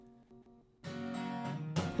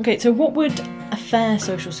Okay, so what would a fair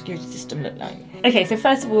social security system look like? Okay, so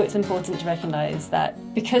first of all, it's important to recognise that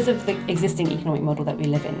because of the existing economic model that we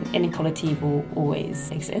live in, inequality will always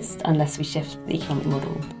exist unless we shift the economic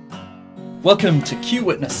model. Welcome to Q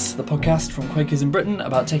Witness, the podcast from Quakers in Britain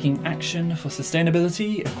about taking action for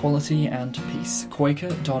sustainability, equality and peace.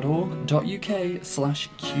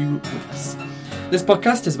 Quaker.org.uk/Q-Witness. This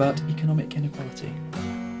podcast is about economic inequality.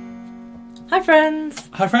 Hi friends!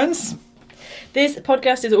 Hi friends! This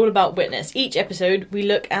podcast is all about witness. Each episode we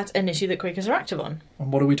look at an issue that Quakers are active on.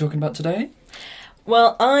 And what are we talking about today?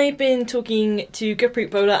 Well, I've been talking to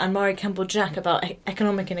Gurpreet Bhola and Mari Campbell-Jack about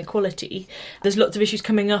economic inequality. There's lots of issues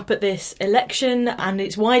coming up at this election, and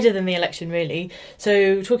it's wider than the election, really.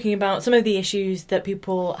 So talking about some of the issues that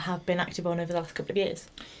people have been active on over the last couple of years.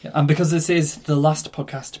 Yeah, and because this is the last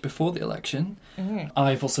podcast before the election,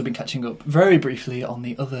 I've also been catching up very briefly on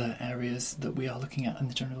the other areas that we are looking at in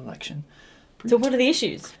the general election. So what are the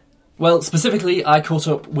issues? Well, specifically, I caught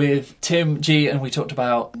up with Tim G and we talked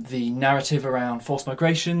about the narrative around forced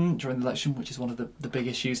migration during the election, which is one of the big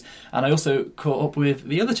issues. And I also caught up with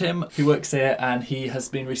the other Tim who works here, and he has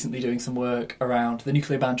been recently doing some work around the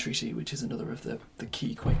nuclear ban treaty, which is another of the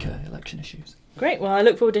key Quaker election issues. Great. Well, I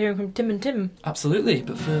look forward to hearing from Tim and Tim. Absolutely.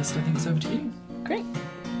 But first, I think it's over to you. Great.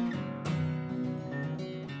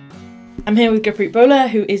 I'm here with Gurpreet Bhola,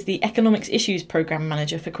 who is the Economics Issues Programme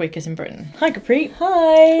Manager for Quakers in Britain. Hi, Gurpreet.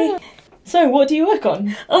 Hi! So, what do you work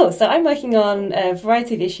on? So I'm working on a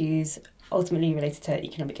variety of issues ultimately related to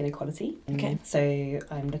economic inequality. Okay. So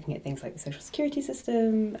I'm looking at things like the social security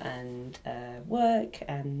system and work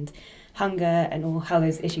and hunger and all how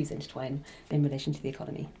those issues intertwine in relation to the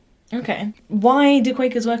economy. Okay. Why do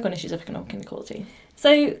Quakers work on issues of economic inequality?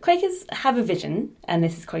 So Quakers have a vision, and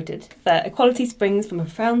this is quoted, that equality springs from a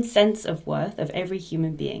profound sense of worth of every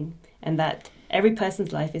human being, and that every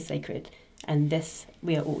person's life is sacred, and this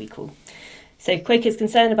we are all equal. So Quakers'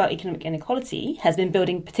 concern about economic inequality has been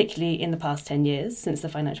building particularly in the past 10 years since the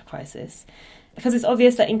financial crisis, because it's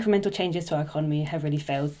obvious that incremental changes to our economy have really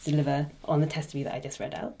failed to deliver on the testimony that I just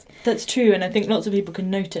read out. That's true, and I think lots of people can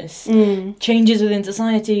notice changes within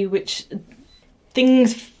society which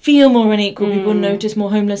things feel more unequal. People notice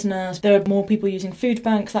more homelessness, there are more people using food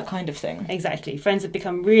banks, that kind of thing. Exactly. Friends have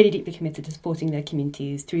become really deeply committed to supporting their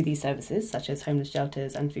communities through these services, such as homeless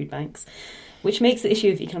shelters and food banks, which makes the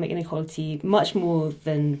issue of economic inequality much more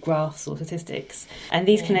than graphs or statistics. And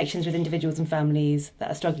these connections with individuals and families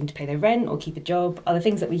that are struggling to pay their rent or keep a job are the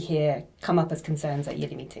things that we hear come up as concerns at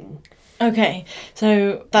yearly meeting. Okay,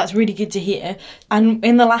 so that's really good to hear. And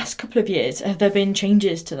in the last couple of years, have there been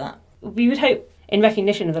changes to that? We would hope, in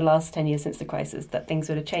recognition of the last 10 years since the crisis, that things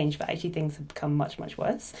would have changed, but actually things have become much, much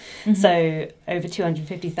worse. So over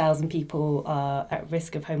 250,000 people are at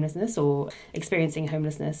risk of homelessness or experiencing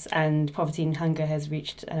homelessness, and poverty and hunger has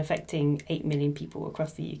reached and affecting 8 million people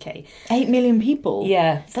across the UK. 8 million people?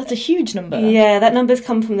 Yeah. That's a huge number. Yeah, that number's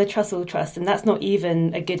come from the Trussell Trust, and that's not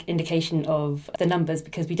even a good indication of the numbers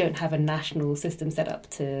because we don't have a national system set up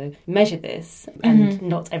to measure this, and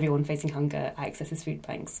not everyone facing hunger accesses food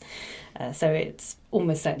banks. So it's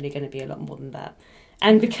almost certainly going to be a lot more than that.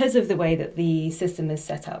 And because of the way that the system is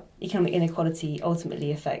set up, economic inequality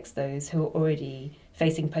ultimately affects those who are already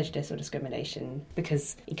facing prejudice or discrimination,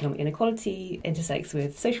 because economic inequality intersects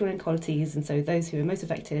with social inequalities, and so those who are most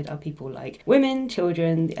affected are people like women,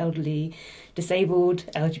 children, the elderly, disabled,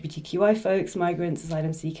 LGBTQI folks, migrants,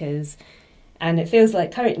 asylum seekers. And it feels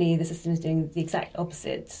like currently the system is doing the exact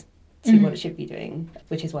opposite to what it should be doing,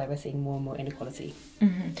 which is why we're seeing more and more inequality.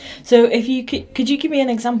 So if you could you give me an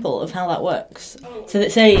example of how that works? So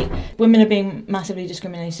that, say, women are being massively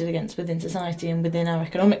discriminated against within society and within our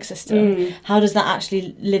economic system, how does that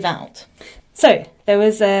actually live out? So there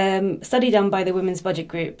was a study done by the Women's Budget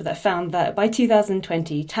Group that found that by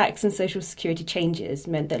 2020, tax and social security changes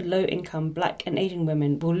meant that low-income Black and Asian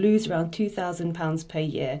women will lose around £2,000 per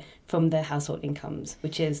year from their household incomes,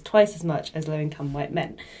 which is twice as much as low-income white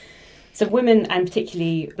men. So women, and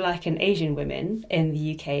particularly Black and Asian women in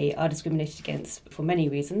the UK, are discriminated against for many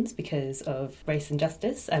reasons, because of race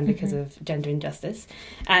injustice and because of gender injustice.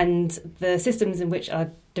 And the systems in which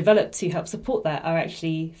are developed to help support that are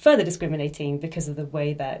actually further discriminating because of the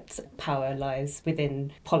way that power lies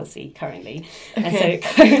within policy currently. Okay. And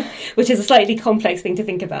so, which is a slightly complex thing to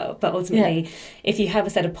think about. But ultimately, if you have a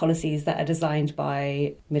set of policies that are designed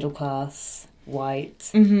by middle class,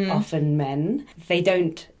 white, often men. They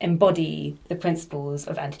don't embody the principles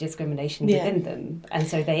of anti-discrimination within them, and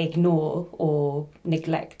so they ignore or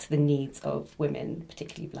neglect the needs of women,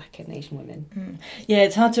 particularly Black and Asian women. Yeah,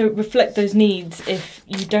 it's hard to reflect those needs if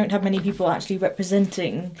you don't have many people actually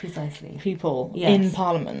representing people in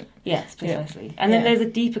Parliament. Yes, precisely. And then there's a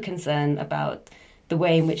deeper concern about the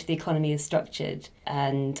way in which the economy is structured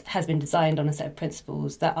and has been designed on a set of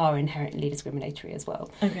principles that are inherently discriminatory as well.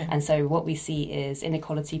 Okay. And so what we see is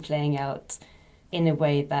inequality playing out in a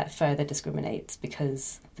way that further discriminates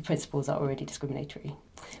because the principles are already discriminatory.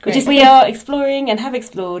 Which is we are exploring and have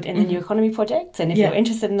explored in the New Economy Project. And if you're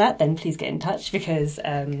interested in that, then please get in touch, because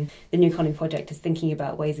the New Economy Project is thinking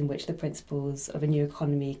about ways in which the principles of a new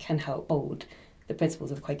economy can help hold the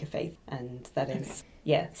principles of Quaker faith. And that is,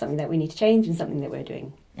 something that we need to change and something that we're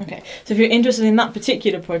doing. Okay, so if you're interested in that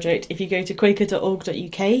particular project, if you go to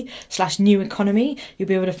quaker.org.uk/new economy, you'll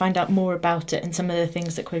be able to find out more about it and some of the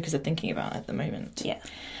things that Quakers are thinking about at the moment. Yeah.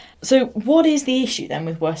 So what is the issue then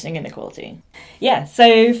with worsening inequality? Yeah,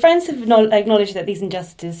 so Friends have acknowledged that these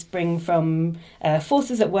injustices spring from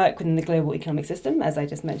forces at work within the global economic system, as I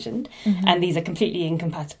just mentioned, and these are completely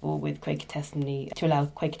incompatible with Quaker testimony to allow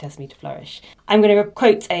Quaker testimony to flourish. I'm going to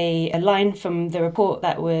quote a line from the report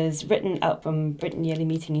that was written out from Britain Yearly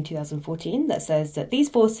Meeting in 2014 that says that these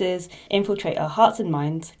forces infiltrate our hearts and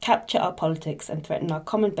minds, capture our politics and threaten our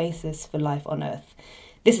common basis for life on earth.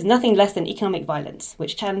 This is nothing less than economic violence,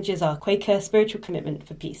 which challenges our Quaker spiritual commitment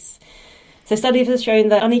for peace. So studies have shown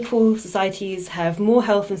that unequal societies have more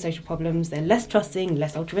health and social problems, they're less trusting,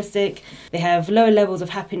 less altruistic, they have lower levels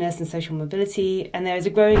of happiness and social mobility, and there is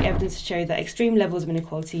a growing evidence to show that extreme levels of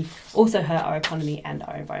inequality also hurt our economy and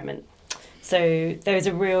our environment. So there is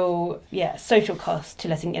a real, social cost to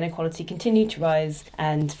letting inequality continue to rise,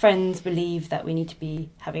 and Friends believe that we need to be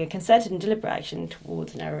having a concerted and deliberate action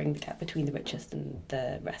towards narrowing the gap between the richest and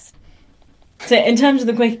the rest. So in terms of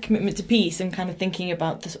the Quaker commitment to peace and kind of thinking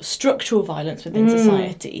about the sort of structural violence within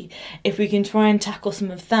society, if we can try and tackle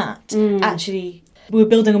some of that, actually we're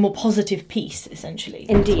building a more positive peace, essentially.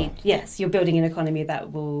 Indeed, yes. You're building an economy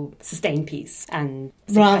that will sustain peace and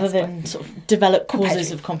rather than sort of develop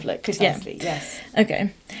causes of conflict. Precisely, yes.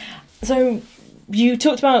 Okay. So you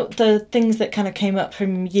talked about the things that kind of came up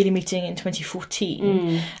from Yearly Meeting in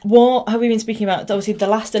 2014. What have we been speaking about? Obviously, the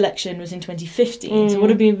last election was in 2015. So what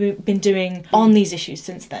have we been doing on these issues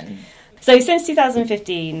since then? So since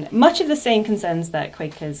 2015, much of the same concerns that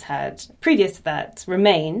Quakers had previous to that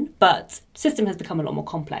remain, but system has become a lot more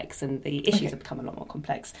complex and the issues have become a lot more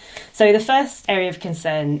complex. So the first area of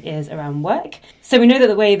concern is around work. So we know that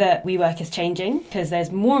the way that we work is changing because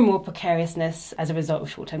there's more and more precariousness as a result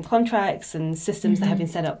of short-term contracts and systems that have been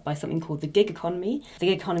set up by something called the gig economy. The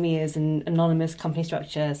gig economy is an anonymous company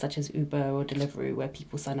structure such as Uber or Deliveroo where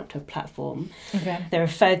people sign up to a platform. Okay. They're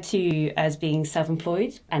referred to as being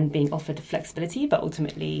self-employed and being offered flexibility, but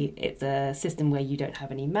ultimately it's a system where you don't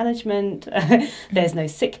have any management, there's no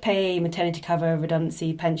sick pay, maternity cover,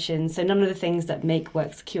 redundancy, pension, so none of the things that make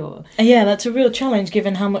work secure. Yeah, that's a real challenge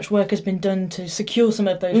given how much work has been done to secure some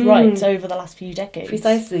of those rights over the last few decades.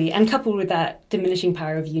 Precisely, and coupled with that diminishing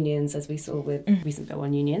power of unions, as we saw with recent Bill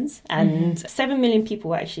 1 unions, and 7 million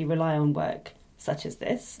people actually rely on work such as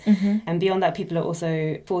this. And beyond that, people are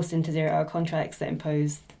also forced into zero-hour contracts that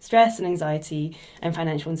impose stress and anxiety and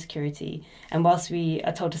financial insecurity. And whilst we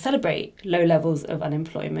are told to celebrate low levels of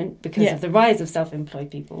unemployment because of the rise of self-employed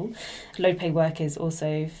people, low-paid work is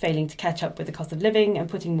also failing to catch up with the cost of living and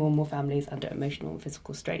putting more and more families under emotional and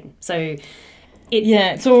physical strain. So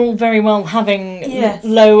it's all very well having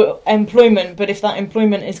low employment, but if that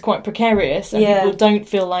employment is quite precarious and people don't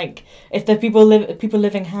feel like, if the people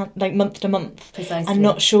living like month to month and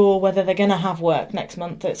not sure whether they're going to have work next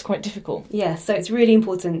month, it's quite difficult. Yeah, so it's really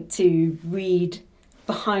important to read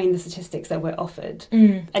behind the statistics that we're offered.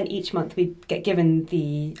 And each month we get given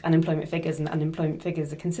the unemployment figures, and the unemployment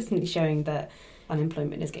figures are consistently showing that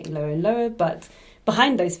unemployment is getting lower and lower, but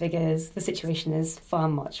behind those figures, the situation is far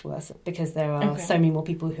much worse because there are so many more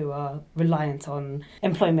people who are reliant on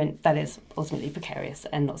employment that is ultimately precarious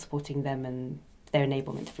and not supporting them and their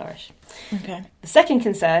enablement to flourish. Okay. The second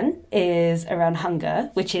concern is around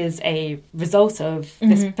hunger, which is a result of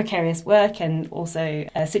this precarious work and also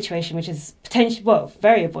a situation which is potentially,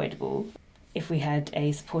 very avoidable if we had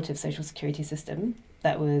a supportive social security system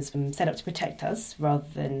that was set up to protect us rather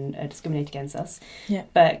than discriminate against us. Yeah.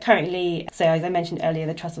 But currently, so as I mentioned earlier,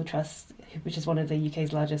 the Trussell Trust, which is one of the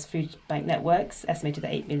UK's largest food bank networks, estimated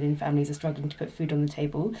that 8 million families are struggling to put food on the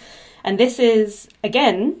table. And this is,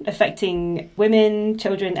 again, affecting women,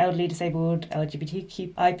 children, elderly, disabled,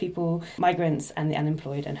 LGBTQI people, migrants, and the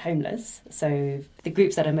unemployed and homeless. So the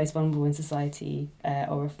groups that are most vulnerable in society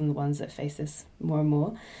are often the ones that face this more and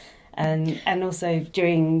more. And also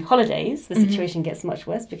during holidays, the situation gets much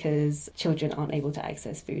worse because children aren't able to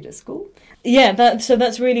access food at school. Yeah, so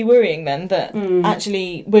that's really worrying then, that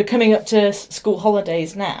actually we're coming up to school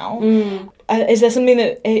holidays now. Is there something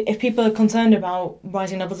that, if people are concerned about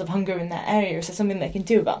rising levels of hunger in their area, is there something they can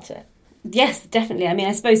do about it? Yes, definitely. I mean,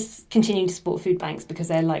 I suppose continuing to support food banks because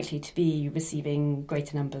they're likely to be receiving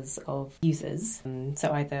greater numbers of users.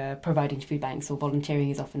 So either providing food banks or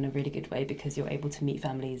volunteering is often a really good way because you're able to meet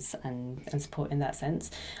families and support in that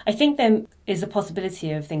sense. I think there is a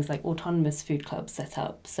possibility of things like autonomous food clubs set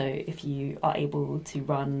up. So if you are able to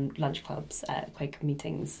run lunch clubs at Quaker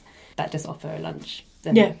meetings that just offer a lunch,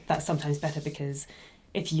 then that's sometimes better, because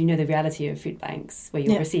if you know the reality of food banks where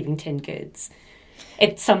you're receiving tinned goods,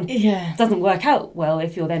 it doesn't work out well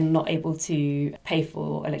if you're then not able to pay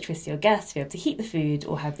for electricity or gas to be able to heat the food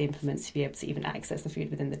or have the implements to be able to even access the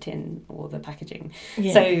food within the tin or the packaging.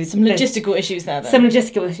 Yeah. So some logistical issues there then. Some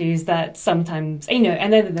logistical issues that sometimes, and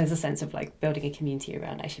then there's a sense of like building a community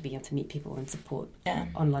around actually being able to meet people and support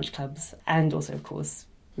on lunch clubs, and also of course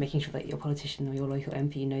making sure that your politician or your local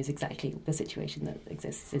MP knows exactly the situation that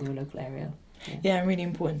exists in your local area. Yeah, really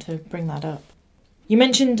important to bring that up. You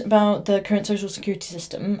mentioned about the current social security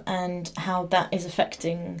system and how that is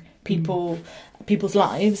affecting people's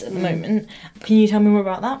lives at the moment. Can you tell me more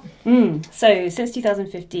about that? So since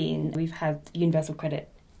 2015, we've had universal credit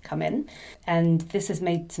come in, and this has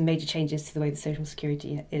made some major changes to the way the social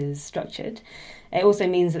security is structured. It also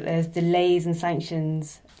means that there's delays and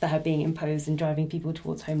sanctions that are being imposed and driving people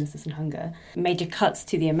towards homelessness and hunger. Major cuts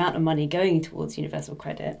to the amount of money going towards universal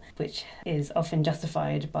credit, which is often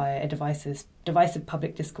justified by a divisive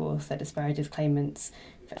public discourse that disparages claimants,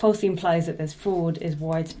 falsely implies that there's fraud, is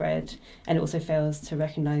widespread, and also fails to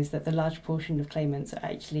recognise that the large portion of claimants are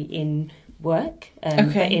actually in work,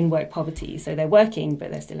 but in work poverty. So they're working,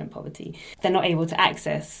 but they're still in poverty. They're not able to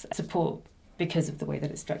access support because of the way that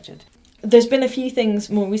it's structured. There's been a few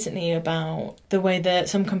things more recently about the way that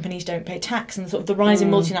some companies don't pay tax and sort of the rise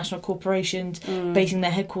in multinational corporations basing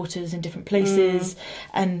their headquarters in different places.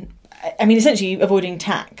 And I mean, essentially avoiding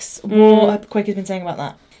tax. What have Quaker's been saying about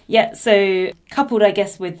that? Yeah, so coupled, I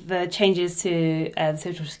guess, with the changes to the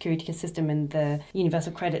social security system and the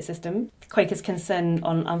universal credit system, Quaker's concern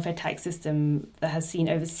on unfair tax system that has seen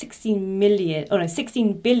over 16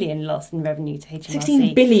 billion lost in revenue to HMRC.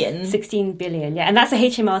 16 billion? 16 billion, yeah. And that's a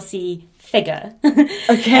HMRC figure.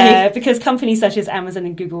 Okay. Because companies such as Amazon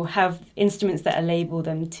and Google have instruments that enable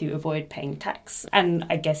them to avoid paying tax. And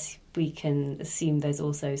I guess we can assume there's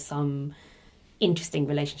also some interesting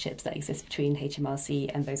relationships that exist between HMRC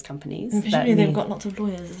and those companies. And presumably they've got lots of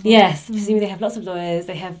lawyers as well. Yes, presumably they have lots of lawyers.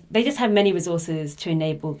 They just have many resources to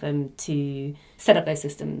enable them to set up those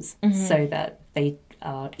systems so that they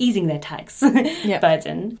are easing their tax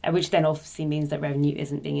burden, which then obviously means that revenue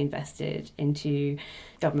isn't being invested into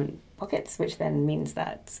government pockets, which then means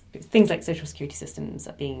that things like social security systems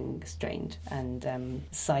are being strained and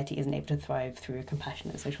society isn't able to thrive through a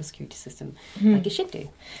compassionate social security system like it should do.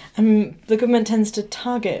 The government tends to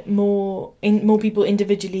target more people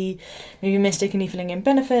individually, maybe mistakenly filling in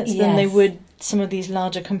benefits than they would some of these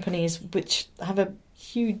larger companies which have a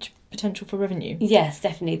huge potential for revenue. Yes,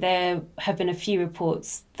 definitely. There have been a few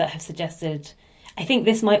reports that have suggested, I think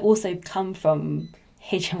this might also come from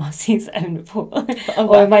HMRC's own report,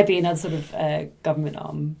 or it might be another sort of government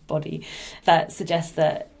arm body that suggests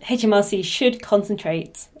that HMRC should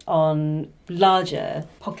concentrate on larger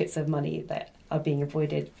pockets of money that are being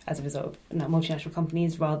avoided as a result of multinational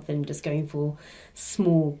companies, rather than just going for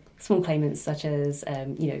small claimants such as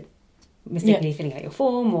mistakenly filling out your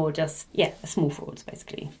form, or just small frauds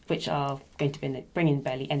basically, which are going to bring in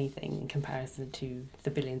barely anything in comparison to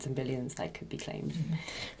the billions and billions that could be claimed.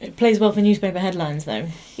 It plays well for newspaper headlines though.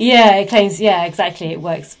 Yeah, it claims, exactly. It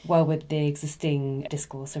works well with the existing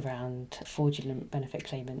discourse around fraudulent benefit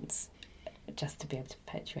claimants, just to be able to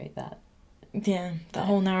perpetuate that. Yeah, the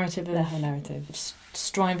whole narrative of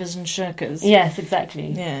strivers and shirkers. Yes,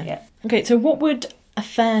 exactly. Yeah. Okay, so what would a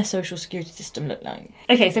fair social security system look like?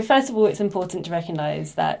 Okay, so first of all, it's important to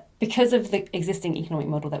recognise that because of the existing economic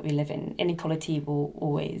model that we live in, inequality will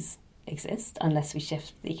always exist unless we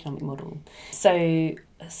shift the economic model. So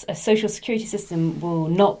a social security system will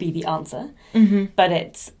not be the answer, but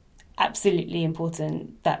it's absolutely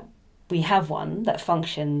important that we have one that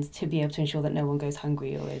functions to be able to ensure that no one goes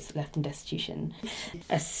hungry or is left in destitution.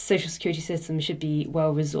 A social security system should be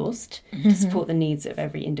well resourced to support the needs of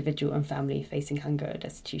every individual and family facing hunger or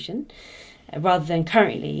destitution, rather than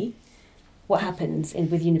currently. What happens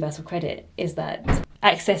with universal credit is that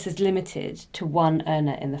access is limited to one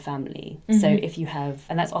earner in the family. So if you have,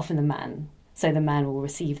 and that's often the man, so the man will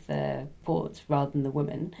receive the support rather than the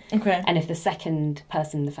woman. Okay. And if the second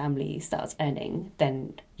person in the family starts earning,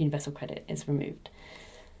 then universal credit is removed.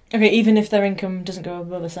 Okay, even if their income doesn't go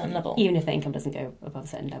above a certain level? Even if their income doesn't go above a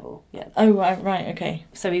certain level, yeah. Oh, right, okay.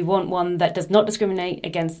 So we want one that does not discriminate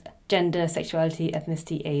against gender, sexuality,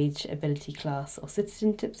 ethnicity, age, ability, class, or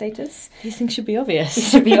citizenship status. These things should be obvious. It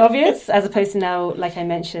should be obvious, as opposed to now, like I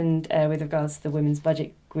mentioned, with regards to the Women's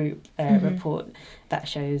Budget Group report, that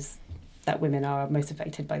shows that women are most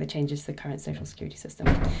affected by the changes to the current social security system.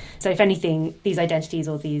 So if anything, these identities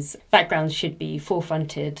or these backgrounds should be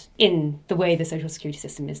forefronted in the way the social security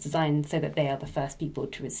system is designed so that they are the first people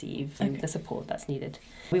to receive the support that's needed.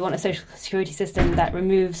 We want a social security system that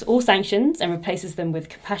removes all sanctions and replaces them with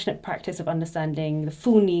compassionate practice of understanding the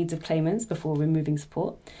full needs of claimants before removing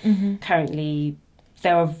support. Currently,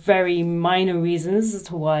 there are very minor reasons as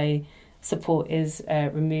to why support is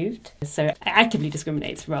removed, so it actively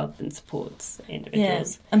discriminates rather than supports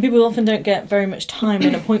individuals. Yeah. And people often don't get very much time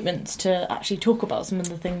in appointments to actually talk about some of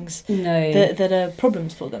the things that are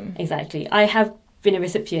problems for them. Exactly. I have been a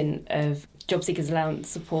recipient of job seekers allowance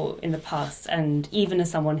support in the past, and even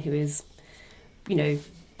as someone who is,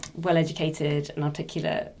 well educated and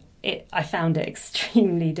articulate, I found it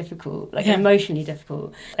extremely difficult, emotionally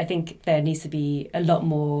difficult. I think there needs to be a lot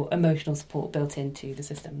more emotional support built into the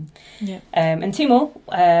system. Yeah. And two more.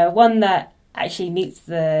 One that actually meets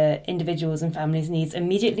the individuals' and families' needs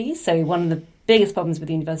immediately. So one of the biggest problems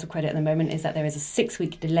with universal credit at the moment is that there is a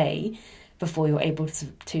 6-week delay before you're able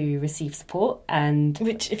to receive support. And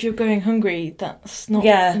which, if you're going hungry, that's not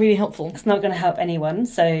really helpful. It's not going to help anyone.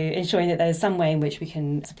 So ensuring that there's some way in which we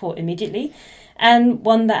can support immediately. And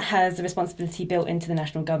one that has a responsibility built into the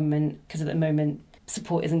national government, because at the moment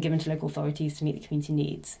support isn't given to local authorities to meet the community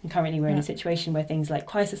needs. And currently we're in a situation where things like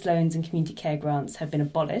crisis loans and community care grants have been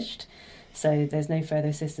abolished, so there's no further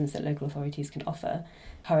assistance that local authorities can offer.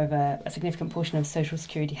 However, a significant portion of social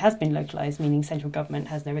security has been localised, meaning central government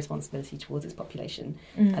has no responsibility towards its population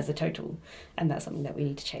as a total. And that's something that we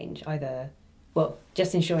need to change.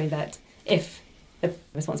 Just ensuring that if the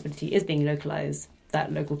responsibility is being localised,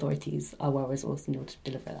 that local authorities are well resourced in order to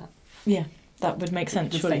deliver that. Yeah, that would make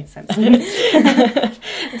sense, surely. Sense.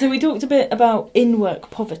 So we talked a bit about in-work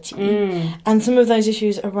poverty and some of those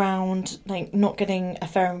issues around not getting a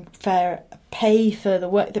fair pay for the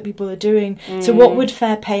work that people are doing. So what would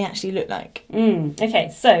fair pay actually look like?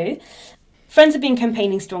 Okay, so Friends have been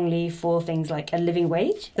campaigning strongly for things like a living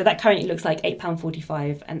wage. So that currently looks like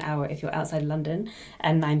 £8.45 an hour if you're outside of London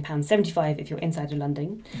and £9.75 if you're inside of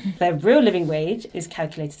London. The real living wage is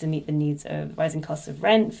calculated to meet the needs of rising costs of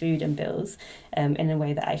rent, food and bills in a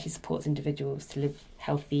way that actually supports individuals to live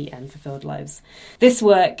healthy and fulfilled lives. This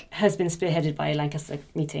work has been spearheaded by a Lancaster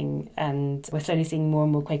meeting, and we're slowly seeing more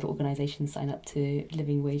and more Quaker organisations sign up to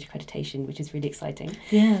living wage accreditation, which is really exciting.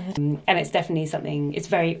 Yeah. And it's definitely something, it's a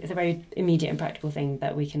very immediate and practical thing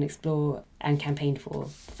that we can explore and campaign for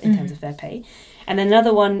in terms of fair pay. And then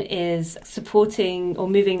another one is supporting or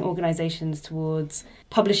moving organisations towards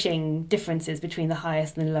publishing differences between the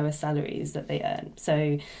highest and the lowest salaries that they earn.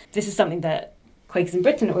 So this is something that Quakers in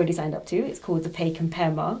Britain already signed up to. It's called the Pay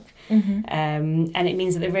Compare Mark. And it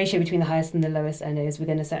means that the ratio between the highest and the lowest earner is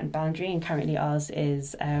within a certain boundary, and currently ours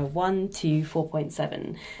is 1 to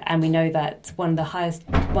 4.7. And we know that one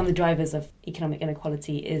of the drivers of economic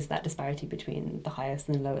inequality is that disparity between the highest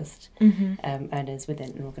and the lowest earners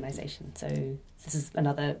within an organisation. So this is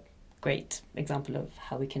another great example of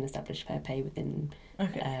how we can establish fair pay within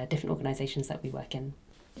different organisations that we work in.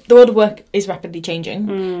 The world of work is rapidly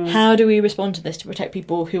changing. How do we respond to this to protect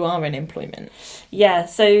people who are in employment? Yeah,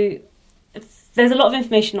 so there's a lot of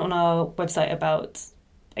information on our website about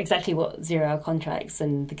exactly what zero-hour contracts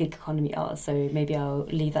and the gig economy are, so maybe I'll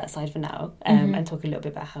leave that aside for now and talk a little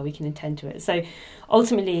bit about how we can attend to it. So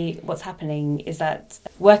ultimately what's happening is that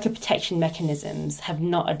worker protection mechanisms have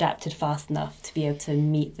not adapted fast enough to be able to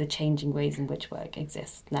meet the changing ways in which work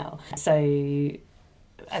exists now. So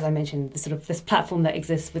as I mentioned, this platform that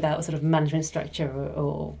exists without a sort of management structure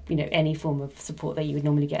or any form of support that you would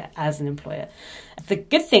normally get as an employer. The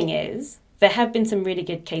good thing is there have been some really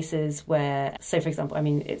good cases where, so for example,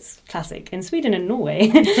 it's classic in Sweden and Norway,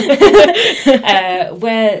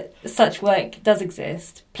 where such work does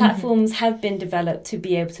exist. Platforms have been developed to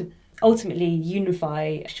be able to ultimately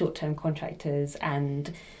unify short-term contractors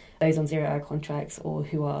and those on zero-hour contracts or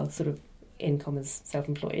who are sort of in commas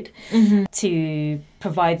self-employed, to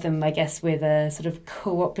provide them, I guess, with a sort of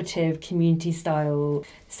cooperative community-style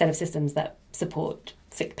set of systems that support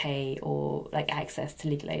sick pay or like access to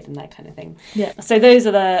legal aid and that kind of thing. Yeah. So those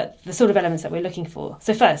are the sort of elements that we're looking for.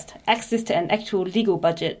 So first, access to an actual legal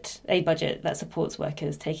budget, a budget that supports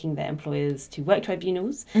workers taking their employers to work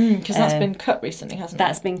tribunals. Because that's been cut recently, hasn't it?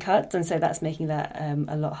 That's been cut, and so that's making that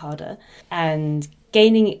a lot harder. And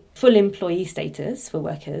gaining full employee status for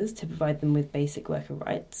workers to provide them with basic worker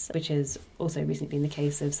rights, which has also recently been the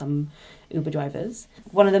case of some Uber drivers.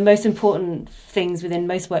 One of the most important things within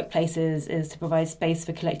most workplaces is to provide space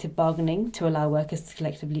for collective bargaining to allow workers to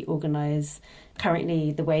collectively organise.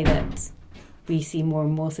 Currently, the way that we see more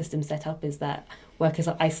and more systems set up is that workers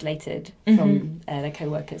are isolated from their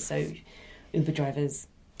co-workers. So Uber drivers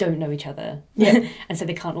don't know each other, and so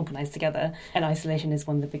they can't organise together. And isolation is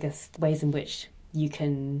one of the biggest ways in which you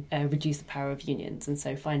can reduce the power of unions, and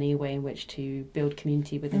so finding a way in which to build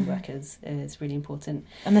community within workers is really important.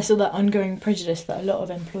 And there's still that ongoing prejudice that a lot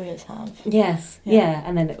of employers have. Yes, yeah.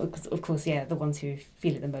 And then of course, the ones who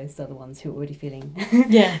feel it the most are the ones who are already feeling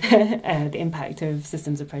the impact of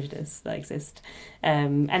systems of prejudice that exist.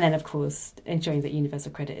 And then of course, ensuring that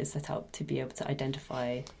universal credit is set up to be able to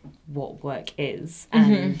identify what work is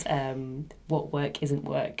and what work isn't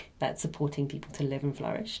work that's supporting people to live and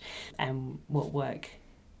flourish, and what work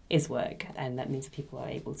is work, and that means that people are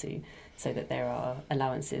able to, so that there are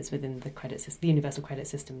allowances within the credit system, the universal credit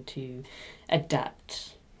system, to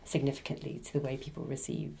adapt significantly to the way people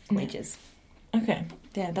receive wages. Okay,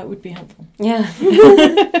 yeah, that would be helpful. Yeah.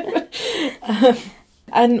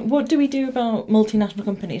 And what do we do about multinational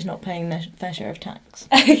companies not paying their fair share of tax?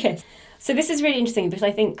 Okay. So this is really interesting because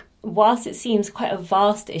I think whilst it seems quite a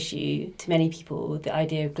vast issue to many people, the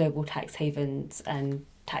idea of global tax havens and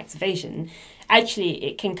tax evasion, actually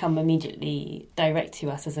it can come immediately direct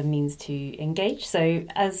to us as a means to engage. So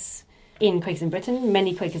as in Quakers in Britain,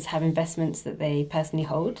 many Quakers have investments that they personally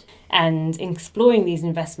hold, and exploring these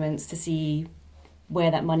investments to see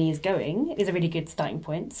where that money is going is a really good starting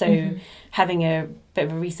point. So having a bit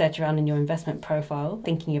of a research around in your investment profile,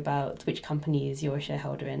 thinking about which companies you're a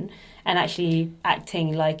shareholder in, and actually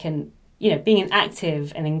acting like being an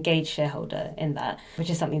active and engaged shareholder in that, which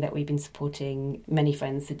is something that we've been supporting many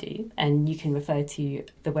friends to do. And you can refer to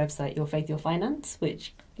the website Your Faith, Your Finance,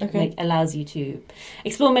 which allows you to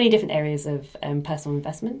explore many different areas of personal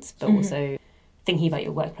investments, but also thinking about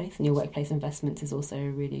your workplace, and your workplace investments is also a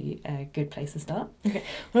really good place to start. Okay.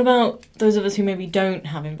 What about those of us who maybe don't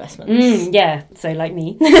have investments? So like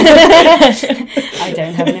me. I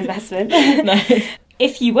don't have an investment. No.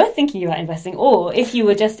 If you were thinking about investing, or if you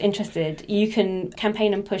were just interested, you can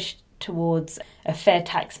campaign and push towards a fair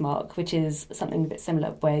tax mark, which is something a bit similar,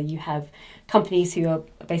 where you have companies who are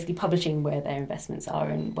basically publishing where their investments are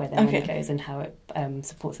and where their money goes and how it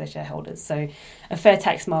supports their shareholders. So a fair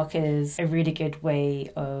tax mark is a really good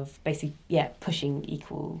way of basically pushing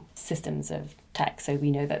equal systems of tax, so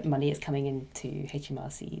we know that money is coming into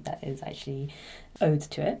HMRC that is actually owed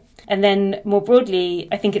to it. And then more broadly,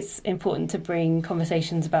 I think it's important to bring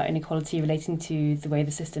conversations about inequality relating to the way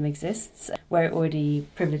the system exists, where it already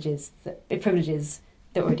privileges the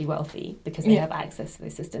already wealthy because they have access to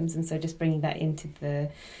those systems. And so just bringing that into the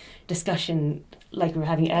discussion, like we were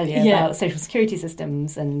having earlier, about social security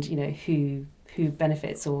systems and who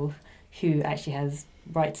benefits or who actually has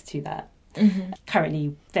rights to that.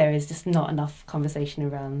 Currently, there is just not enough conversation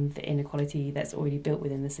around the inequality that's already built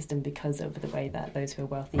within the system because of the way that those who are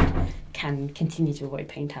wealthy can continue to avoid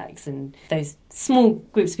paying tax, and those small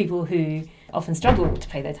groups of people who often struggle to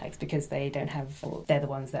pay their tax because they don't have, or they're the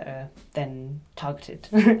ones that are then targeted,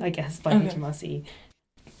 I guess, by HMRC.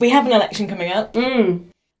 We have an election coming up.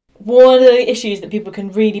 What are the issues that people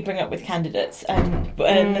can really bring up with candidates and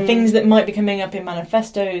the things that might be coming up in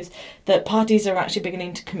manifestos that parties are actually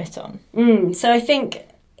beginning to commit on? So I think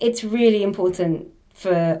it's really important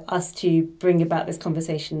for us to bring about this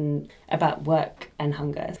conversation about work and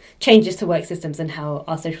hunger, changes to work systems and how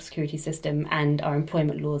our social security system and our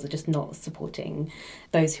employment laws are just not supporting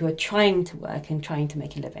those who are trying to work and trying to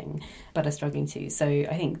make a living but are struggling to. So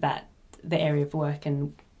I think that the area of work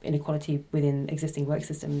and inequality within existing work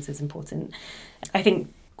systems is important. I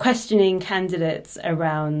think questioning candidates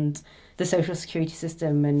around the social security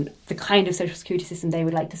system and the kind of social security system they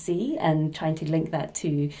would like to see, and trying to link that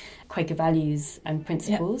to Quaker values and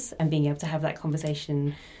principles, and being able to have that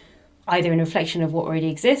conversation either in reflection of what already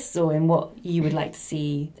exists or in what you would like to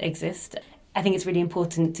see exist. I think it's really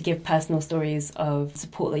important to give personal stories of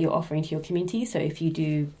support that you're offering to your community. So if you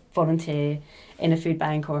do volunteer in a food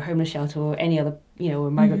bank or a homeless shelter or any other, or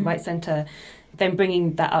a migrant rights centre, then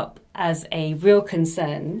bringing that up as a real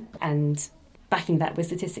concern and backing that with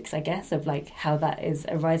statistics, I guess, of like how that is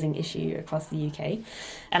a rising issue across the UK.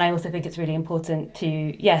 And I also think it's really important to,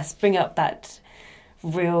 yes, bring up that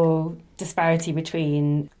real disparity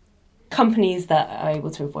between companies that are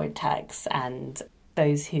able to avoid tax and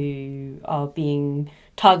those who are being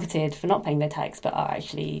targeted for not paying their tax but are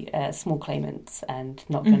actually small claimants and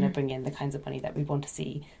not going to bring in the kinds of money that we want to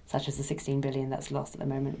see, such as the 16 billion that's lost at the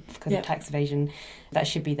moment because of tax evasion. That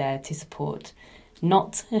should be there to support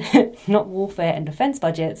not warfare and defence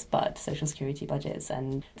budgets, but social security budgets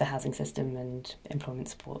and the housing system and employment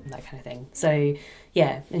support and that kind of thing. So,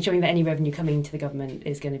 yeah, ensuring that any revenue coming to the government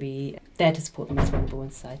is going to be there to support the most vulnerable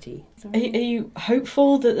in society. Are you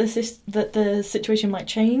hopeful that the situation might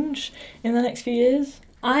change in the next few years?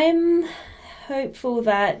 I'm hopeful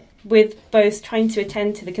that with both trying to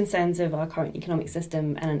attend to the concerns of our current economic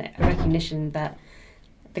system and a recognition that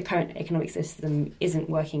the current economic system isn't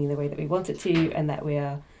working in the way that we want it to and that we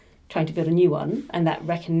are trying to build a new one, and that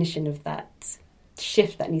recognition of that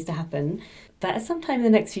shift that needs to happen, that at some time in the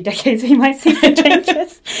next few decades we might see some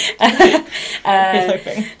changes. I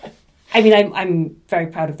mean, I'm very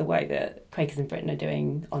proud of the work that Quakers in Britain are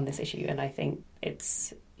doing on this issue, and I think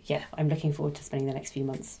I'm looking forward to spending the next few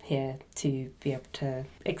months here to be able to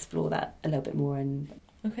explore that a little bit more and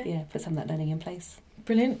put some of that learning in place.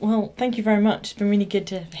 Brilliant. Well, thank you very much. It's been really good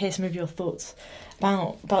to hear some of your thoughts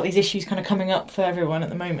about these issues kind of coming up for everyone at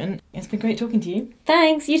the moment. It's been great talking to you.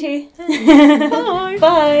 Thanks, you too. Bye.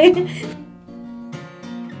 Bye.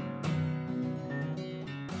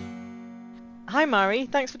 Hi, Mari.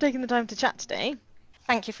 Thanks for taking the time to chat today.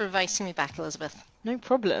 Thank you for inviting me back, Elizabeth. No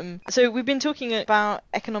problem. So we've been talking about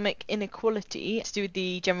economic inequality to do with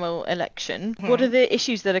the general election. What are the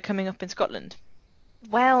issues that are coming up in Scotland?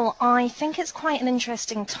 Well, I think it's quite an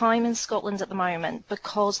interesting time in Scotland at the moment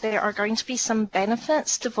because there are going to be some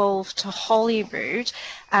benefits devolved to Holyrood,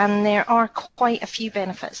 and there are quite a few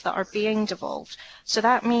benefits that are being devolved. So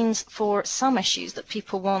that means for some issues that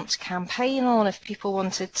people want to campaign on, if people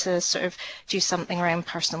wanted to sort of do something around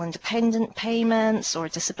personal independent payments or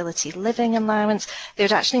disability living allowance, they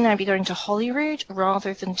would actually now be going to Holyrood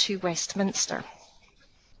rather than to Westminster.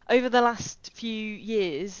 Over the last few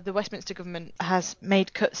years, the Westminster government has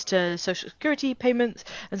made cuts to social security payments,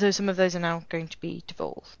 and so some of those are now going to be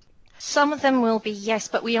devolved. Some of them will be, yes,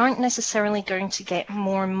 but we aren't necessarily going to get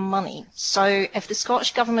more money. So if the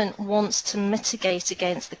Scottish Government wants to mitigate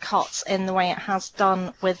against the cuts in the way it has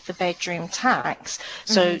done with the bedroom tax,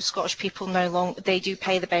 so Scottish people they do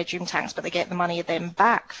pay the bedroom tax, but they get the money then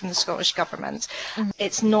back from the Scottish Government,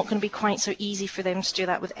 it's not going to be quite so easy for them to do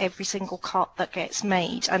that with every single cut that gets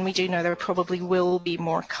made. And we do know there probably will be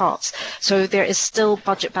more cuts. So there is still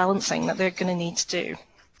budget balancing that they're going to need to do.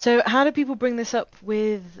 So how do people bring this up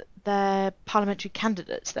with their parliamentary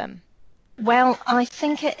candidates then? Well, I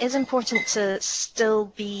think it is important to still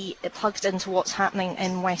be plugged into what's happening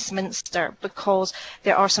in Westminster because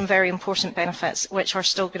there are some very important benefits which are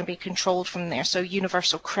still going to be controlled from there. So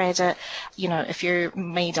universal credit, if you're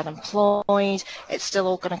made unemployed, it's still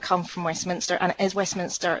all going to come from Westminster, and it is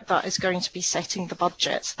Westminster that is going to be setting the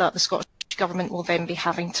budgets that the Scottish Government will then be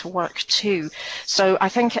having to work to. So I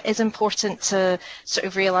think it is important to sort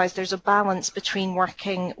of realise there's a balance between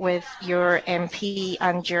working with your MP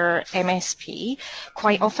and your MSP.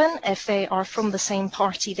 Quite often, if they are from the same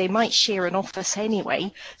party, they might share an office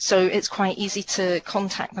anyway, so it's quite easy to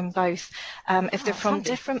contact them both. If they're from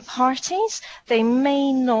different parties, they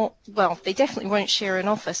may not, well, they definitely won't share an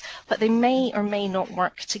office, but they may or may not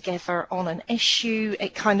work together on an issue.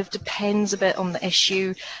 It kind of depends a bit on the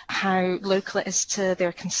issue, how local it is to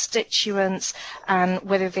their constituents, and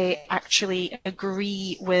whether they actually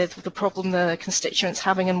agree with the problem the constituents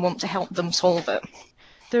having and want to help them solve it.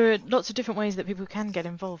 There are lots of different ways that people can get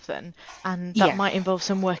involved then, and that might involve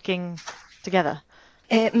some working together.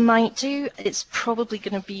 It might do. It's probably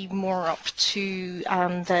going to be more up to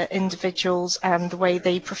the individuals and the way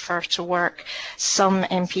they prefer to work. Some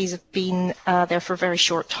MPs have been there for a very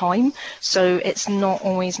short time, so it's not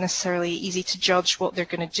always necessarily easy to judge what they're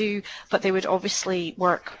going to do, but they would obviously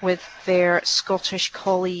work with their Scottish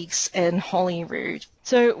colleagues in Holyrood.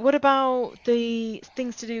 So what about the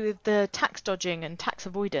things to do with the tax dodging and tax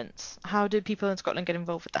avoidance? How do people in Scotland get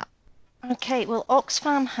involved with that? Okay, well,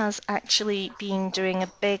 Oxfam has actually been doing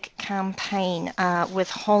a big campaign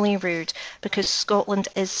with Holyrood because Scotland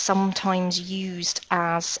is sometimes used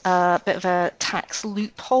as a bit of a tax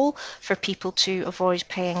loophole for people to avoid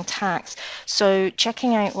paying tax. So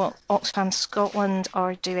checking out what Oxfam Scotland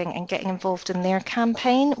are doing and getting involved in their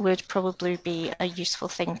campaign would probably be a useful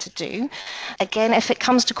thing to do. Again, if it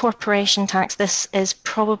comes to corporation tax, this is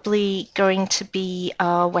probably going to be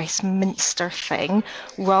a Westminster thing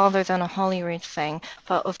rather than a Holyrood thing,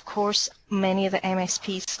 but of course many of the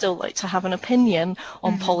MSPs still like to have an opinion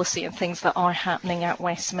on policy and things that are happening at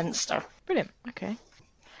Westminster. Brilliant. Okay.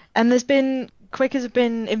 And Quakers have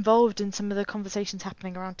been involved in some of the conversations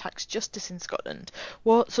happening around tax justice in Scotland.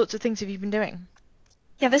 What sorts of things have you been doing?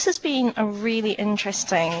 Yeah, this has been a really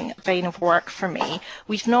interesting vein of work for me.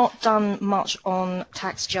 We've not done much on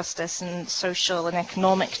tax justice and social and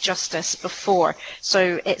economic justice before,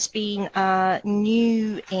 so it's been a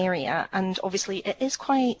new area, and obviously it is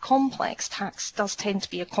quite complex. Tax does tend to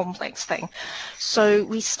be a complex thing. So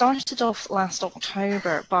we started off last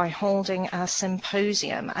October by holding a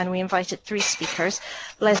symposium, and we invited 3 speakers: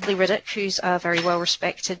 Leslie Riddick, who's a very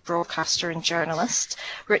well-respected broadcaster and journalist;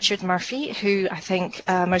 Richard Murphy, who I think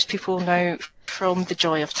most people know from The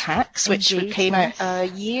Joy of Tax, which came out a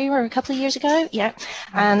year or a couple of years ago,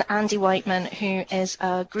 and Andy Whiteman, who is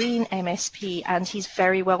a Green MSP, and he's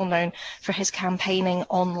very well known for his campaigning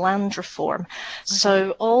on land reform.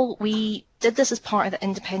 So we did this as part of the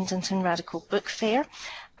Independent and Radical Book Fair.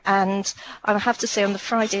 And I have to say, on the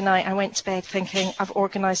Friday night, I went to bed thinking, I've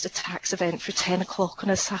organised a tax event for 10 o'clock on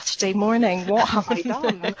a Saturday morning. What have I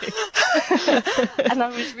done? And I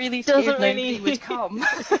was really scared nobody would come.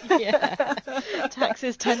 Yeah.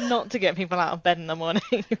 Taxes tend not to get people out of bed in the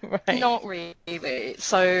morning, right? Not really.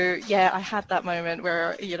 So, yeah, I had that moment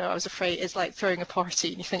where, I was afraid it's like throwing a party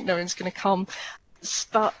and you think no one's going to come.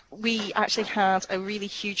 But we actually had a really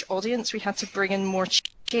huge audience. We had to bring in more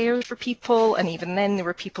chairs for people, and even then there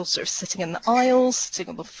were people sort of sitting in the aisles, sitting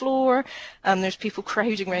on the floor, and there's people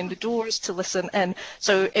crowding around the doors to listen in.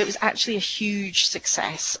 So it was actually a huge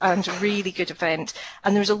success and a really good event,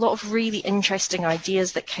 and there was a lot of really interesting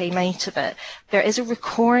ideas that came out of it. There is a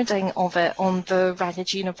recording of it on the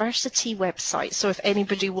Ragged University website, so if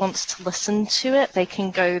anybody wants to listen to it, they can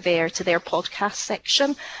go there to their podcast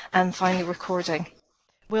section and find the recording.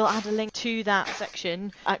 We'll add a link to that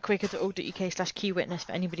section at quaker.org.uk/keywitness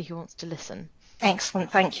for anybody who wants to listen. Excellent,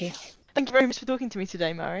 thank you. Thank you very much for talking to me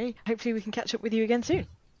today, Mari. Hopefully we can catch up with you again soon.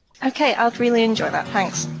 Okay, I'd really enjoy that,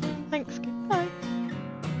 thanks. Thanks, goodbye.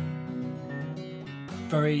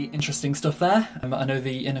 Very interesting stuff there. I know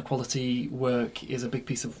the inequality work is a big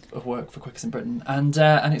piece of work for Quakers in Britain, and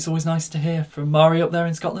it's always nice to hear from Mari up there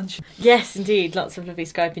in Scotland. Yes, indeed. Lots of lovely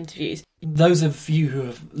Skype interviews. Those of you who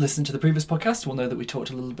have listened to the previous podcast will know that we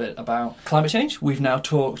talked a little bit about climate change. We've now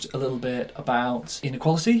talked a little bit about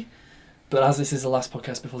inequality, but as this is the last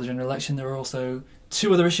podcast before the general election, there are also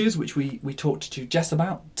 2 other issues which we talked to Jess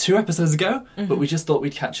about 2 episodes ago, but we just thought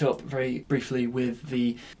we'd catch up very briefly with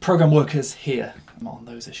the programme workers here on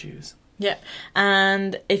those issues. Yeah,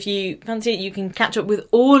 and if you fancy it, you can catch up with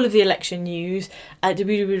all of the election news at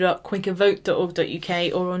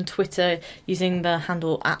www.quakervote.org.uk or on Twitter using the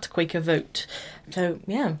handle @QuakerVote. So,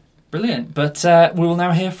 yeah. Brilliant. But we will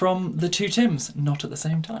now hear from the 2 Tims, not at the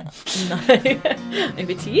same time. No.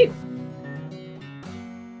 Over to you.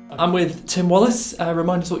 I'm with Tim Wallace.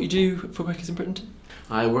 Remind us what you do for Quakers in Britain.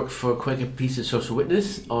 I work for Quaker Peace and Social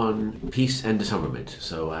Witness on peace and disarmament.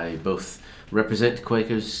 So I both represent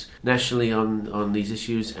Quakers nationally on these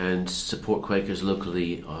issues and support Quakers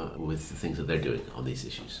locally with the things that they're doing on these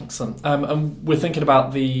issues. Excellent. And we're thinking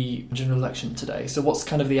about the general election today. So what's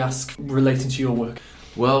kind of the ask relating to your work?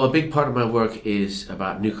 Well, a big part of my work is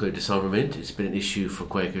about nuclear disarmament. It's been an issue for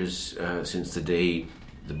Quakers since the day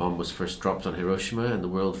the bomb was first dropped on Hiroshima and the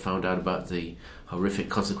world found out about the horrific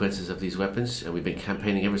consequences of these weapons, and we've been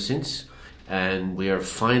campaigning ever since. And we are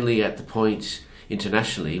finally at the point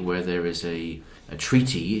internationally where there is a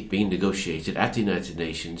treaty being negotiated at the United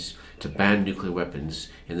Nations to ban nuclear weapons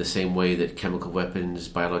in the same way that chemical weapons,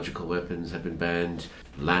 biological weapons have been banned,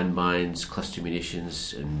 landmines, cluster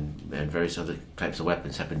munitions and various other types of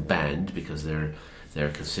weapons have been banned because they're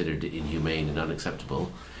considered inhumane and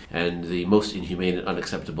unacceptable. And the most inhumane and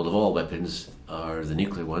unacceptable of all weapons are the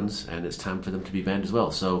nuclear ones, and it's time for them to be banned as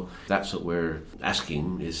well. So that's what we're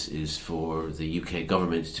asking is for the UK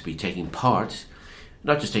government to be taking part,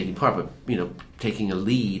 not just taking part, but taking a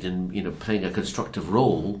lead and playing a constructive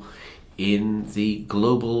role in the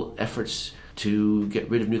global efforts to get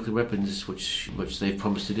rid of nuclear weapons, which they've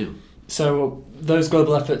promised to do. So those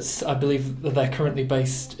global efforts, I believe that they're currently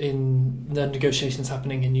based in the negotiations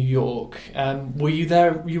happening in New York. Were you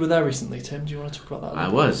there? You were there recently, Tim. Do you want to talk about that?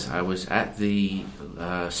 I was at the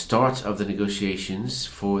start of the negotiations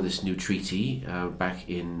for this new treaty back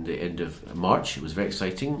in the end of March. It was very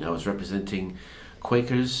exciting. I was representing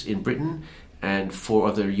Quakers in Britain and 4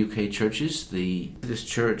 other UK churches, the Methodist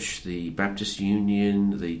Church, the Baptist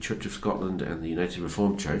Union, the Church of Scotland and the United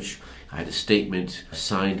Reformed Church. I had a statement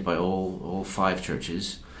signed by all 5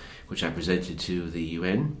 churches, which I presented to the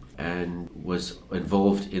UN, and was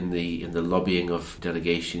involved in the lobbying of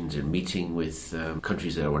delegations and meeting with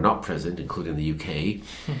countries that were not present, including the UK,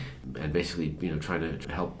 and basically trying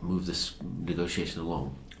to help move this negotiation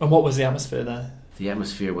along. And what was the atmosphere there? The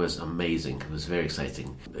atmosphere was amazing. It was very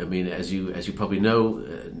exciting. I mean, as you probably know,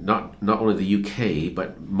 not only the UK,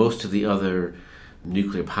 but most of the other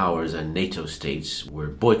nuclear powers and NATO states were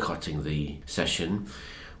boycotting the session,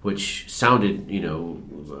 which sounded,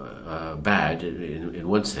 bad in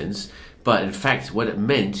one sense. But in fact, what it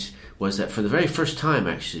meant was that for the very first time,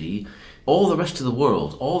 actually, all the rest of the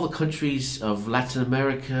world, all the countries of Latin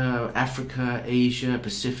America, Africa, Asia,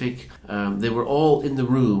 Pacific, they were all in the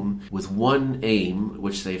room with one aim,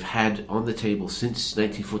 which they've had on the table since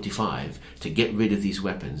 1945, to get rid of these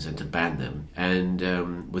weapons and to ban them.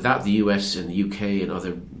 And without the US and the UK and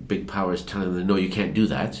other big powers telling them, no, you can't do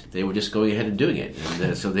that, they were just going ahead and doing it.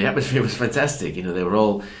 And so the atmosphere was fantastic. They were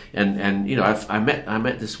all... And I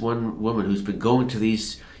met this one woman who's been going to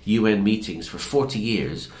these UN meetings for 40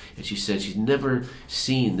 years, and she said she's never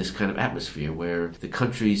seen this kind of atmosphere where the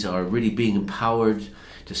countries are really being empowered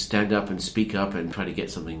to stand up and speak up and try to get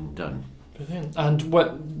something done. Brilliant. And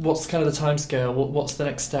what's kind of the timescale? What's the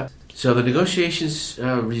next step? So the negotiations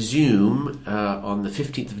resume on the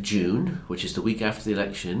 15th of June, which is the week after the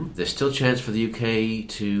election. There's still a chance for the UK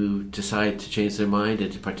to decide to change their mind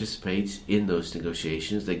and to participate in those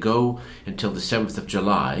negotiations. They go until the 7th of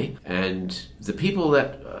July, and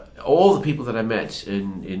all the people that I met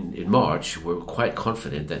in March were quite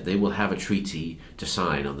confident that they will have a treaty to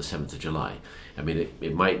sign on the 7th of July. I mean,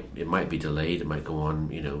 it might be delayed, it might go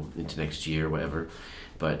on, into next year or whatever.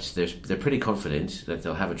 But they're pretty confident that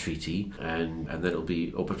they'll have a treaty and that it'll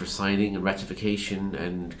be open for signing and ratification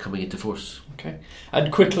and coming into force. Okay.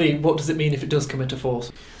 And quickly, what does it mean if it does come into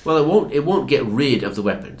force? Well, it won't get rid of the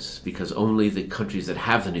weapons, because only the countries that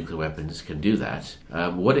have the nuclear weapons can do that.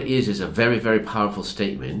 What it is a very, very powerful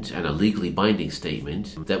statement and a legally binding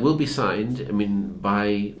statement that will be signed,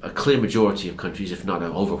 by a clear majority of countries, if not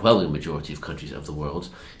an overwhelming majority of countries of the world,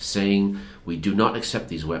 saying we do not accept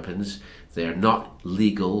these weapons. They are not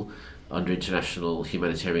legal under international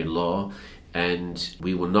humanitarian law, and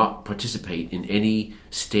we will not participate in any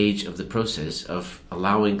stage of the process of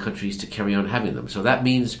allowing countries to carry on having them. So that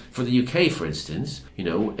means for the UK, for instance,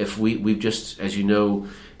 if we've just, as you know,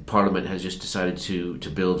 Parliament has just decided to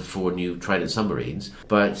build 4 new Trident submarines.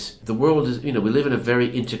 But the world is, we live in a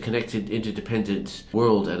very interconnected, interdependent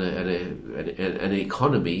world and an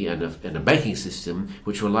economy and a banking system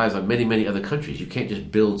which relies on many, many other countries. You can't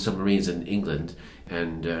just build submarines in England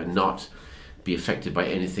and not be affected by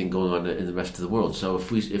anything going on in the rest of the world. So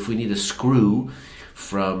if we need a screw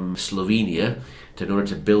from Slovenia in order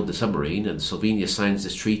to build the submarine, and Slovenia signs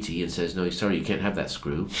this treaty and says, no, sorry, you can't have that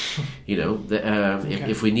screw.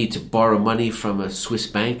 If we need to borrow money from a Swiss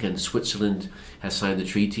bank and Switzerland has signed the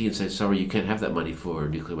treaty and says, sorry, you can't have that money for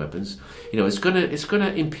nuclear weapons, it's gonna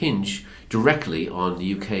impinge directly on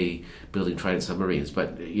the UK building Trident submarines.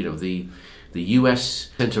 But the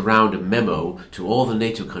US sent around a memo to all the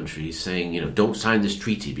NATO countries saying, don't sign this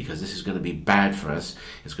treaty because this is going to be bad for us.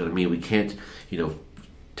 It's going to mean we can't,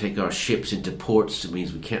 take our ships into ports. It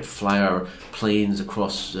means we can't fly our planes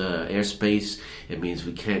across airspace. It means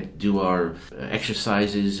we can't do our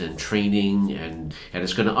exercises and training, and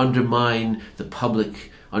it's going to undermine the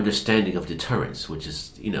public understanding of deterrence, which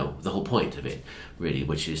is, the whole point of it, really,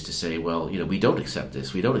 which is to say, well, we don't accept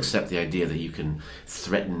this. We don't accept the idea that you can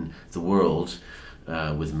threaten the world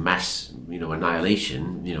with mass,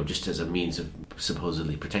 annihilation, just as a means of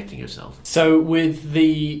supposedly protecting yourself. So with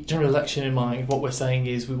the general election in mind, what we're saying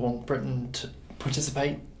is we want Britain to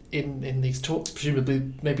participate in these talks,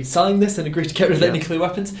 presumably maybe sign this and agree to get rid of their nuclear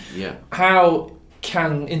weapons. Yeah. How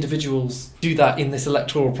can individuals do that in this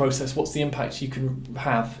electoral process? What's the impact you can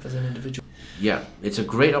have as an individual? Yeah, it's a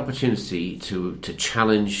great opportunity to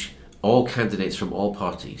challenge all candidates from all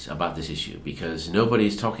parties about this issue, because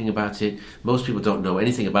nobody's talking about it. Most people don't know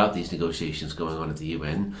anything about these negotiations going on at the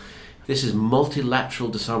UN. This is multilateral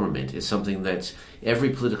disarmament. It's something that every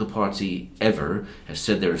political party ever has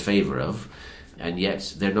said they're in favour of. and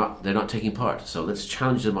yet they're not taking part. So let's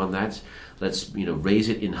challenge them on that. Let's raise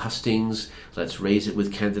it in hustings. Let's raise it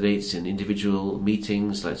with candidates in individual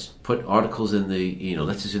meetings. Let's put articles in the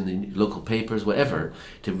letters in the local papers, whatever,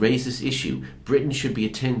 to raise this issue. Britain should be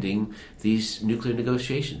attending these nuclear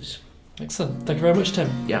negotiations. Excellent. Thank you very much, Tim.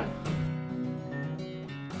 Yeah.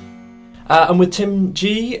 And with Tim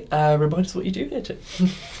G, remind us what you do here, Tim.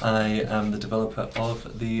 I am the developer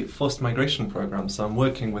of the forced migration programme, so I'm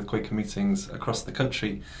working with Quaker meetings across the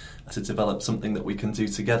country to develop something that we can do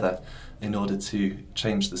together in order to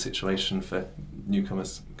change the situation for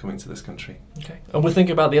newcomers coming to this country. Okay. And we're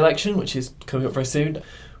thinking about the election, which is coming up very soon.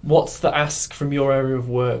 What's the ask from your area of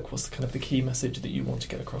work? What's the key message that you want to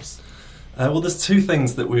get across? Well, there's two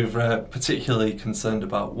things that we're particularly concerned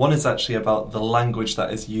about. One is actually about the language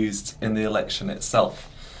that is used in the election itself.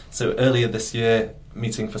 So earlier this year,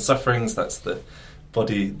 Meeting for Sufferings, that's the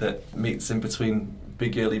body that meets in between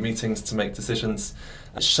big yearly meetings to make decisions,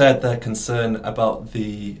 shared their concern about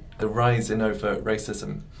the rise in overt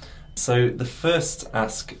racism. So the first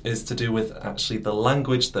ask is to do with actually the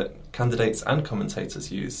language that candidates and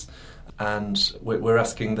commentators use. And we're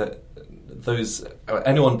asking that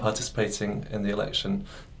anyone participating in the election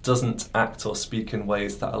doesn't act or speak in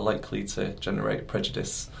ways that are likely to generate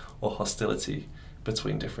prejudice or hostility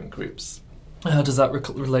between different groups. How does that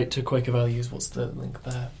relate to Quaker values? What's the link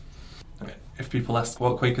there? If people ask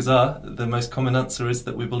what Quakers are, the most common answer is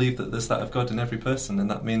that we believe that there's that of God in every person, and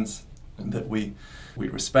that means that we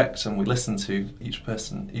respect and we listen to each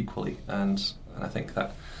person equally. And I think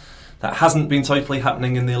that hasn't been totally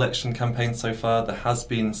happening in the election campaign so far. There has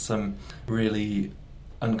been some really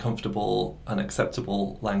uncomfortable,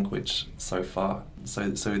 unacceptable language so far. So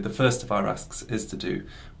the first of our asks is to do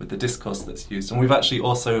with the discourse that's used. And we've actually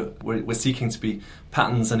also, we're seeking to be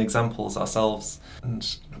patterns and examples ourselves.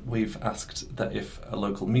 And we've asked that if a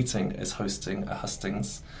local meeting is hosting a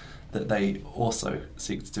hustings, that they also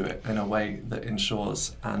seek to do it in a way that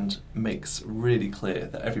ensures and makes really clear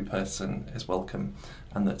that every person is welcome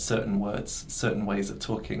and that certain words, certain ways of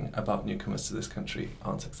talking about newcomers to this country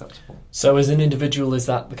aren't acceptable. So as an individual, is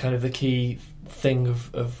that the key thing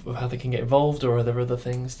of how they can get involved, or are there other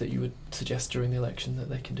things that you would suggest during the election that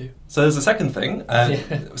they can do? So there's a second thing.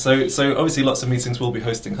 So obviously lots of meetings will be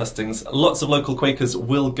hosting hustings. Lots of local Quakers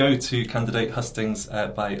will go to candidate hustings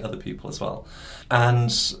by other people as well.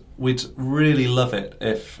 And we'd really love it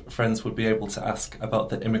if friends would be able to ask about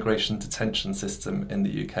the immigration detention system in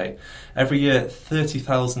the UK. Every year,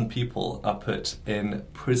 30,000 people are put in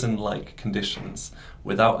prison-like conditions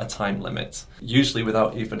without a time limit, usually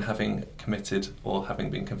without even having committed or having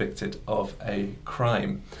been convicted of a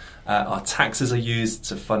crime. Our taxes are used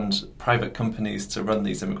to fund private companies to run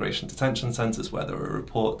these immigration detention centres where there are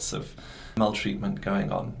reports of maltreatment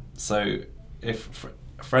going on. So if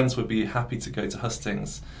friends would be happy to go to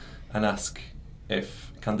hustings and ask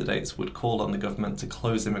if candidates would call on the government to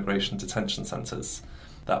close immigration detention centres,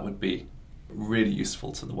 that would be really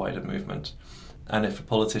useful to the wider movement. And if a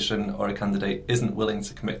politician or a candidate isn't willing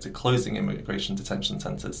to commit to closing immigration detention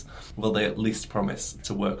centres, will they at least promise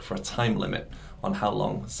to work for a time limit on how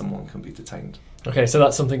long someone can be detained? Okay, so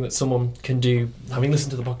that's something that someone can do, having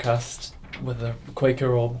listened to the podcast, whether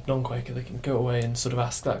Quaker or non-Quaker, they can go away and sort of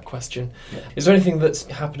ask that question. Yeah. Is there anything that's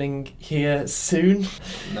happening here soon?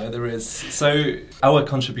 No, there is. So our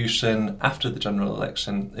contribution after the general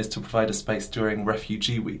election is to provide a space during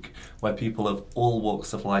Refugee Week where people of all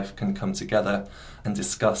walks of life can come together and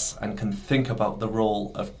discuss and can think about the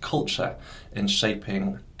role of culture in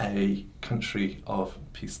shaping a country of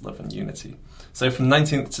peace, love and unity. So from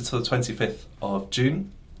 19th to the 25th of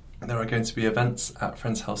June, there are going to be events at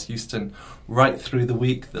Friends House Euston right through the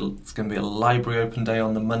week. There's going to be a library open day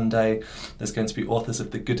on the Monday. There's going to be Authors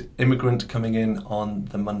of the Good Immigrant coming in on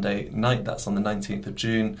the Monday night. That's on the 19th of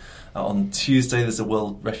June. On Tuesday, there's a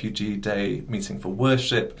World Refugee Day meeting for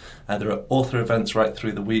worship. There are author events right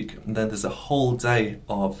through the week. And then there's a whole day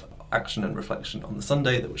of action and reflection on the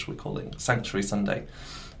Sunday, which we're calling Sanctuary Sunday,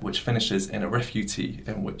 which finishes in a refugee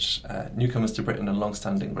in which newcomers to Britain and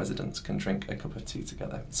long-standing residents can drink a cup of tea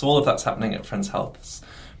together. So all of that's happening at Friends House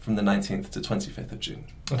from the 19th to 25th of June.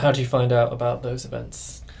 And how do you find out about those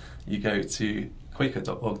events? You go to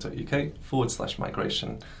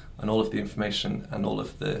quaker.org.uk/migration, and all of the information and all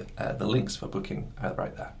of the links for booking are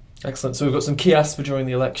right there. Excellent. So we've got some key asks for during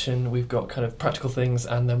the election, we've got kind of practical things,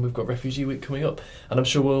 and then we've got Refugee Week coming up. And I'm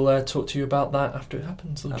sure we'll talk to you about that after it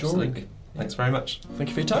happens, or Absolutely. during. Thanks very much. Thank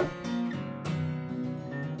you for your time.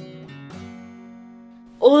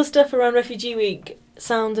 All the stuff around Refugee Week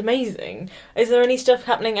sounds amazing. Is there any stuff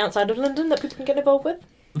happening outside of London that people can get involved with?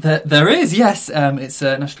 There is, yes. It's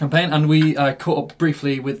a national campaign, and we caught up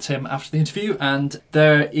briefly with Tim after the interview, and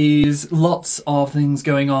there is lots of things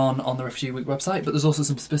going on the Refugee Week website, but there's also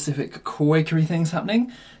some specific Quakery things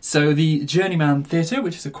happening. So the Journeyman Theatre,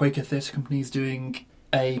 which is a Quaker theatre company, is doing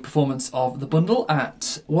a performance of The Bundle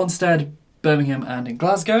at Wanstead, Birmingham and in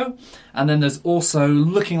Glasgow. And then there's also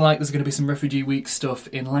looking like there's going to be some Refugee Week stuff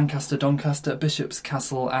in Lancaster, Doncaster, Bishop's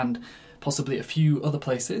Castle and possibly a few other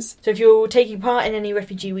places. So if you're taking part in any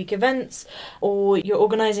Refugee Week events or you're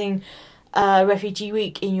organising Refugee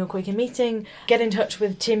Week in your Quaker meeting, get in touch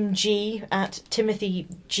with Tim G at Timothy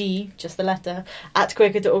G, just the letter, at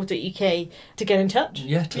quaker.org.uk to get in touch.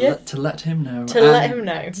 Yeah, to let him know. Let him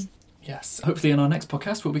know. Yes, hopefully in our next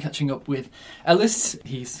podcast we'll be catching up with Ellis.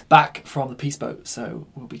 He's back from the Peace Boat, so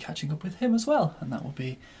we'll be catching up with him as well, and that will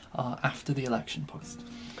be our after the election podcast.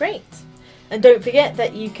 Great. And don't forget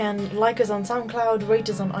that you can like us on SoundCloud, rate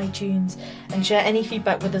us on iTunes, and share any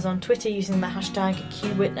feedback with us on Twitter using the hashtag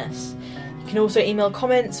QWitness. You can also email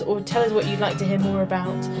comments or tell us what you'd like to hear more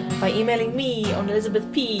about by emailing me on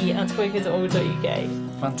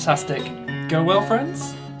elizabethp@quaker.org.uk. Fantastic. Go well,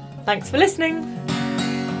 friends. Thanks for listening.